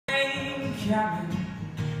coming.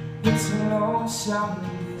 It's a lonesome,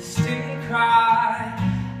 distant cry.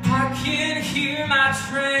 I can hear my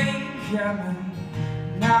train coming.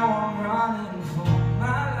 Now I'm running for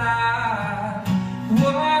my life.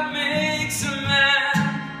 What makes a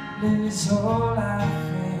man is all I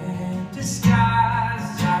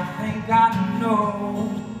disguise. I think I know.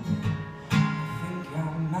 I think I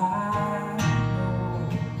might know.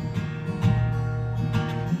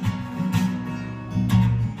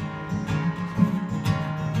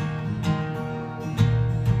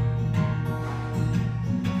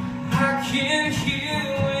 I can hear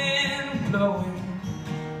the wind blowing,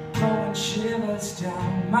 blowing shivers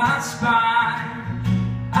down my spine.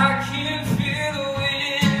 I can feel the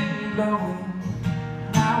wind blowing.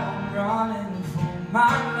 Running for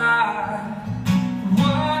my life.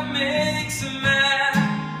 What makes a man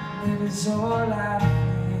live is all I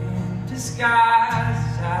can disguise.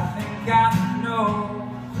 I think I know.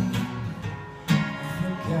 I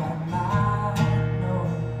think I might know.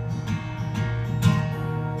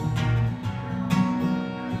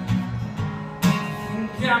 I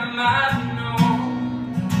think I might know.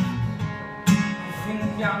 I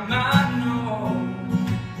think I might know.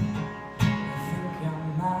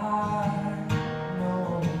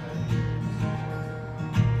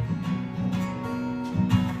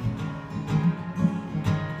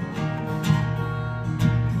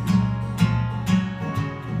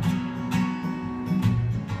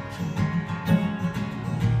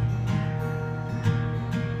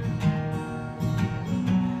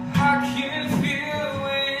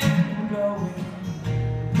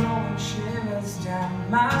 Down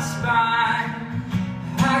my spine,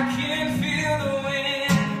 I can feel the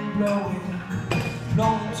wind blowing,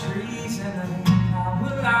 blowing trees in our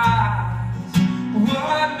lives.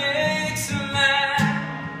 What makes a man?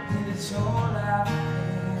 It is all I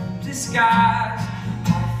can disguise. I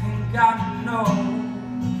think I know.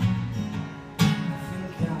 I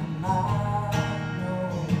think I might know.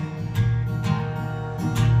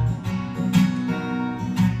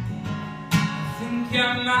 I think I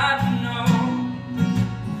might know.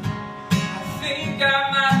 I think I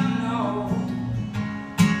might